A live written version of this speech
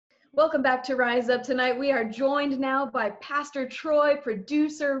Welcome back to Rise Up Tonight. We are joined now by Pastor Troy,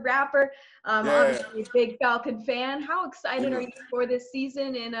 producer, rapper, Yeah, obviously a big Falcon fan. How you excited are know, you for this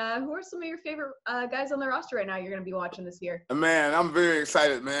season? And who are some of your favorite guys on the roster right now you're going to be watching this year? man, I'm very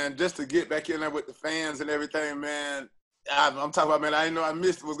excited, man, just to get back in there with the fans and everything, man. I'm talking about, man, I didn't know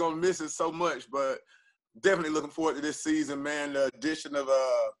was going to miss it so much, but definitely looking forward to this season, man. The addition of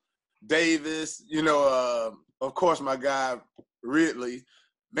Davis, of course, my guy Ridley,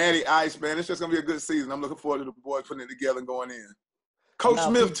 Matty Ice, man. It's just going to be a good season. I'm looking forward to the boys putting it together and going in. Coach Now,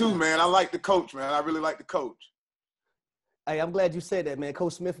 Smith, too, man. I like the coach, man. I really like the coach. Hey, I'm glad you said that, man.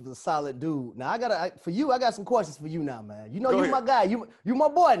 Coach Smith is a solid dude. Now, I got some questions for you now, man. You know, Go you ahead. my guy. You my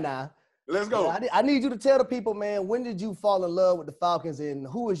boy now. Let's go. I need you to tell the people, man, when did you fall in love with the Falcons and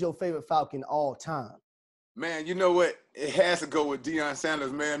who is your favorite Falcon all time? Man, you know what? It has to go with Deion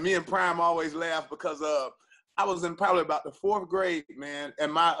Sanders, man. Me and Prime always laugh because I was in probably about the 4th grade, man,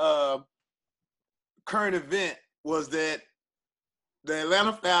 and my current event was that the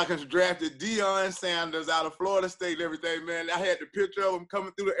Atlanta Falcons drafted Deion Sanders out of Florida State and everything, man. I had the picture of him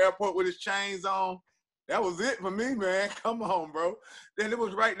coming through the airport with his chains on. That was it for me, man. Come on, bro. Then it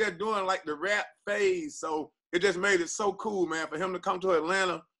was right there doing like the rap phase. So it just made it so cool, man. For him to come to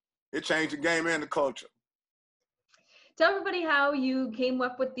Atlanta, it changed the game and the culture. Tell everybody how you came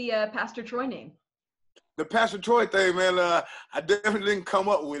up with the Pastor Troy name. The Pastor Troy thing, man, I definitely didn't come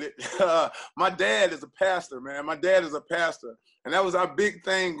up with it. My dad is a pastor, man. My dad is a pastor. And that was our big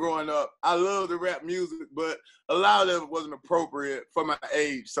thing growing up. I love the rap music, but a lot of it wasn't appropriate for my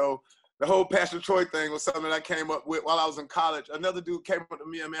age. So the whole Pastor Troy thing was something that I came up with while I was in college. Another dude came up to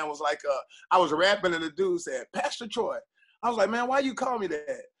me and, man, was like, I was rapping and the dude said, Pastor Troy. I was like, man, why you call me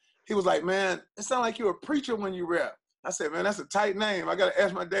that? He was like, man, it sounds like you're a preacher when you rap. I said, man, that's a tight name. I got to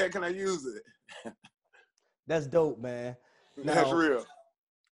ask my dad, can I use it? That's dope, man. Now, That's real.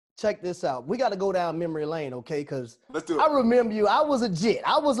 check this out. We got to go down memory lane, okay? Because Let's do it. I remember you. I was a jit.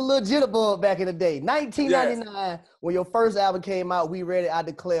 I was a little jitterbug back in the day. 1999, when your first album came out, We Ready, I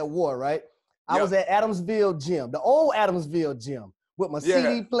Declare War, right? I was at Adamsville Gym, the old Adamsville Gym, with my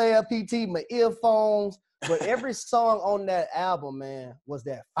CD player, PT, my earphones. But every song on that album, man, was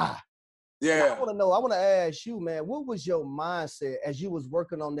that fire. Yeah. I want to ask you, man, what was your mindset as you was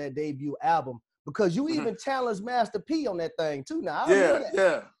working on that debut album? Because you even challenged Master P on that thing too. Now,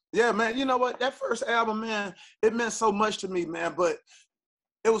 Yeah, man. You know what? That first album, man, it meant so much to me, man. But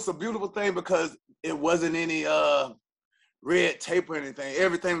it was a beautiful thing because it wasn't any red tape or anything.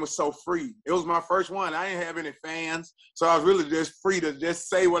 Everything was so free. It was my first one. I didn't have any fans, so I was really just free to just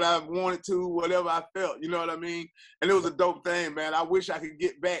say what I wanted to, whatever I felt. You know what I mean? And it was a dope thing, man. I wish I could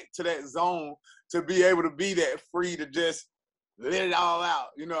get back to that zone to be able to be that free to just let it all out.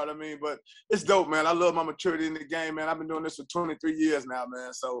 You know what I mean? But it's dope, man. I love my maturity in the game, man. I've been doing this for 23 years now,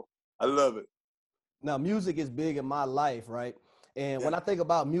 man. So I love it. Now, music is big in my life, right? And when I think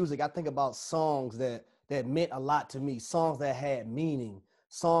about music, I think about songs that meant a lot to me, songs that had meaning,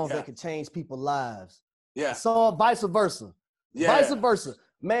 songs that could change people's lives. Yeah. Song, vice versa. Yeah. Vice versa.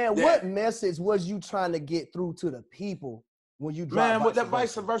 Man, what message was you trying to get through to the people when you dropped Man, with that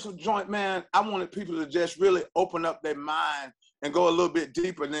vice versa joint, man, I wanted people to just really open up their mind and go a little bit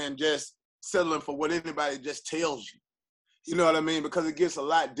deeper than just settling for what anybody just tells you. You know what I mean? Because it gets a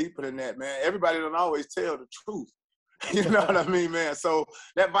lot deeper than that, man. Everybody don't always tell the truth. You know what I mean, man? So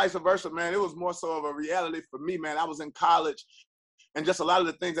that vice versa, man, it was more so of a reality for me, man. I was in college, and just a lot of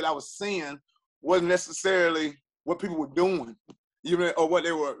the things that I was seeing wasn't necessarily what people were doing, even or what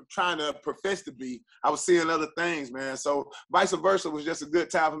they were trying to profess to be. I was seeing other things, man. So vice versa was just a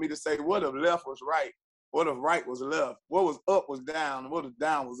good time for me to say, what if left was right? What if right was left? What was up was down? What if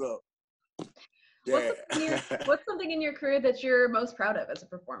down was up? Yeah. What's something in your career that you're most proud of as a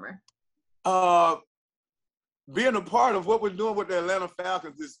performer? Being a part of what we're doing with the Atlanta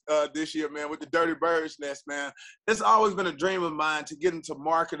Falcons this year, man, with the Dirty Birds Nest, man. It's always been a dream of mine to get into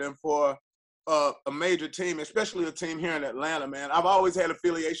marketing for a major team, especially a team here in Atlanta, man. I've always had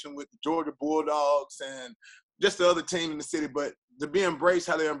affiliation with the Georgia Bulldogs and just the other team in the city, but to be embraced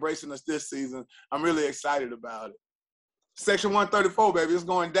how they're embracing us this season, I'm really excited about it. Section 134, baby. It's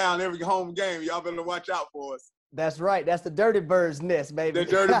going down every home game. Y'all better watch out for us. That's right. That's the Dirty Birds Nest, baby. The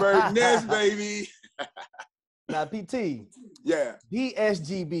Dirty Birds Nest, baby. Now, PT. Yeah.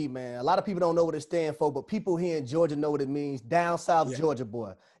 DSGB, man. A lot of people don't know what it stands for, but people here in Georgia know what it means. Down South Georgia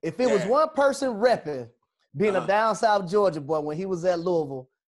boy. If it was one person repping being a down South Georgia boy when he was at Louisville,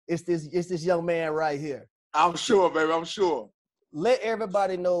 it's this young man right here. I'm sure, baby. I'm sure. Let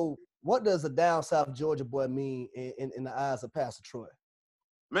everybody know, what does a down South Georgia boy mean in the eyes of Pastor Troy?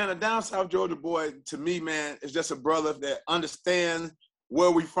 Man, a down South Georgia boy, to me, man, is just a brother that understands where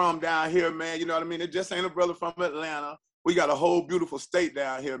we from down here, man. You know what I mean? It just ain't a brother from Atlanta. We got a whole beautiful state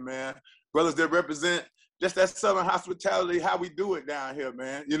down here, man. Brothers that represent just that Southern hospitality, how we do it down here,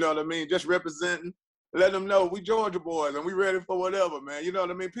 man. You know what I mean? Just representing, let them know we Georgia boys and we ready for whatever, man. You know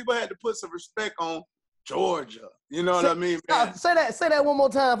what I mean? People had to put some respect on Georgia. You know what I mean, man? Say that one more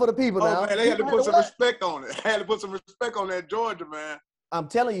time for the people now. Oh, man, they had to put some respect on it. They had to put some respect on that Georgia, man. I'm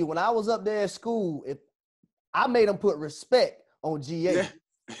telling you, when I was up there at school, I made them put respect on GA. Yeah.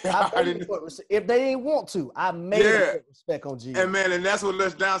 If they didn't want to, I made them put respect on GA. And man, and that's what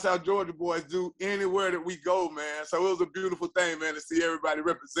us down South Georgia boys do anywhere that we go, man. So it was a beautiful thing, man, to see everybody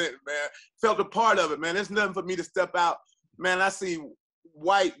representing, man. Felt a part of it, man. There's nothing for me to step out. Man, I see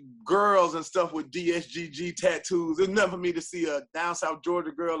white girls and stuff with DSGG tattoos. There's nothing for me to see a down South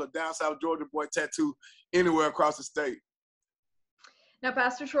Georgia girl or down South Georgia boy tattoo anywhere across the state. Now,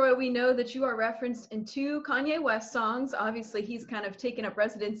 Pastor Troy, we know that you are referenced in 2 Kanye West songs. Obviously, he's kind of taken up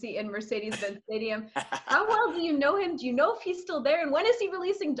residency in Mercedes-Benz Stadium. How well do you know him? Do you know if he's still there? And when is he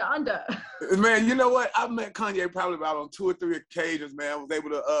releasing Donda? Man, you know what? I've met Kanye probably about on 2 or 3 occasions, man. I was able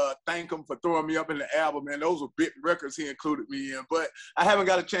to thank him for throwing me up in the album, man. Those were big records he included me in. But I haven't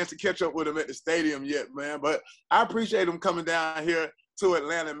got a chance to catch up with him at the stadium yet, man. But I appreciate him coming down here to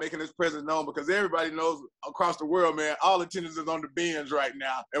Atlanta and making his presence known, because everybody knows across the world, man, all attendance is on the Benz right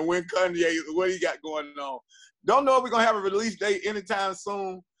now. And when Kanye, what he got going on. Don't know if we're gonna have a release date anytime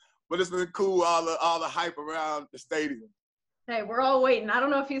soon, but it's been cool, all the hype around the stadium. Hey, we're all waiting. I don't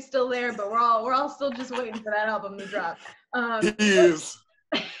know if he's still there, but we're all still just waiting for that album to drop. He is.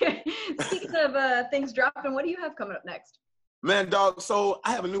 Speaking of things dropping, what do you have coming up next? Man, dog, so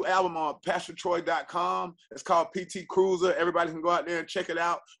I have a new album on PastorTroy.com. It's called PT Cruiser. Everybody can go out there and check it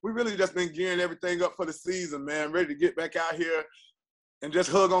out. We really just been gearing everything up for the season, man. Ready to get back out here and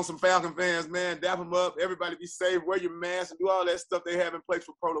just hug on some Falcon fans, man. Dap them up. Everybody be safe. Wear your mask and do all that stuff they have in place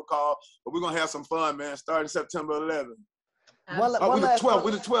for protocol. But we're going to have some fun, man, starting September 11th.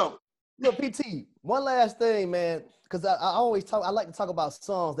 We're the 12th. Look, PT, one last thing, man, because I like to talk about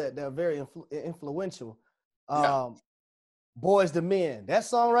songs that are very influential. Boys to Men. That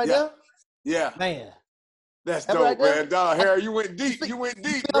song right there? Yeah. Man. That's dope, right, man. Dog, Harry, you went deep. You went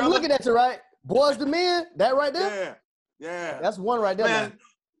deep, I'm looking at you, right? Boys to Men, that right there? Yeah. That's one right there.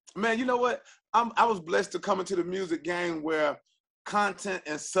 Man, you know what? I was blessed to come into the music game where content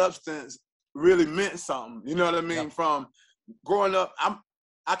and substance really meant something. You know what I mean? Yep. From growing up,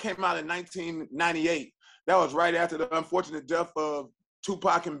 I came out in 1998. That was right after the unfortunate death of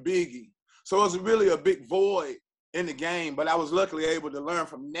Tupac and Biggie. So it was really a big void in the game, but I was luckily able to learn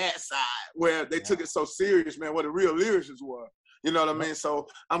from that side where they took it so serious, man, what the real lyricists were. You know what I mean? So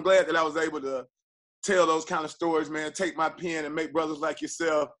I'm glad that I was able to tell those kind of stories, man, take my pen and make brothers like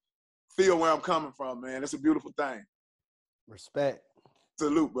yourself feel where I'm coming from, man. It's a beautiful thing. Respect.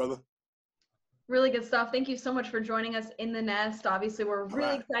 Salute, brother. Really good stuff. Thank you so much for joining us in the nest. Obviously, we're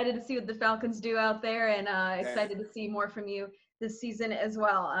really excited to see what the Falcons do out there, and excited to see more from you this season as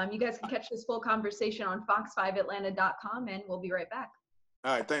well. You guys can catch this full conversation on fox5atlanta.com, and we'll be right back.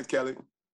 All right. Thanks, Kelly.